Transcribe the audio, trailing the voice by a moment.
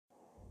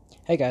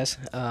Hey guys,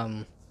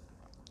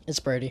 it's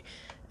Brady,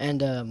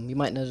 and you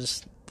might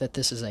notice that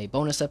this is a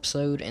bonus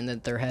episode, and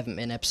that there haven't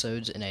been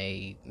episodes in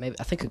maybe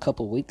I think a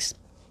couple weeks.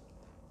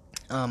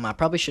 I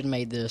probably should have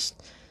made this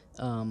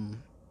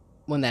um,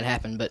 when that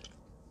happened, but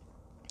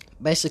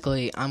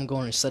basically I'm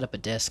going to set up a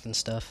desk and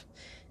stuff,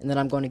 and then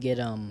I'm going to get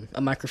a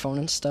microphone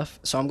and stuff.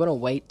 So I'm going to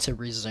wait to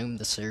resume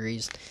the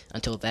series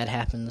until that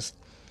happens,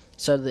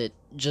 so that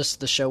just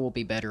the show will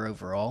be better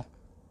overall.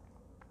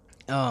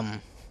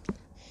 Um,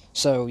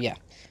 so yeah,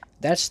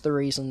 that's the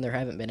reason there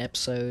haven't been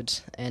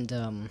episodes,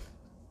 and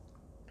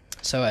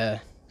So,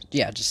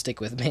 yeah, just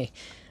stick with me.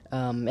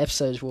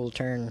 Episodes will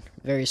return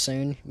very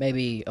soon,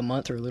 maybe a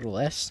month or a little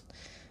less.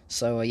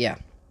 So, yeah,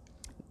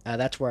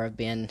 that's where I've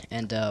been,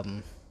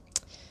 and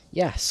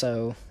yeah,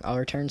 so I'll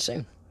return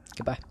soon.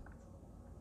 Goodbye.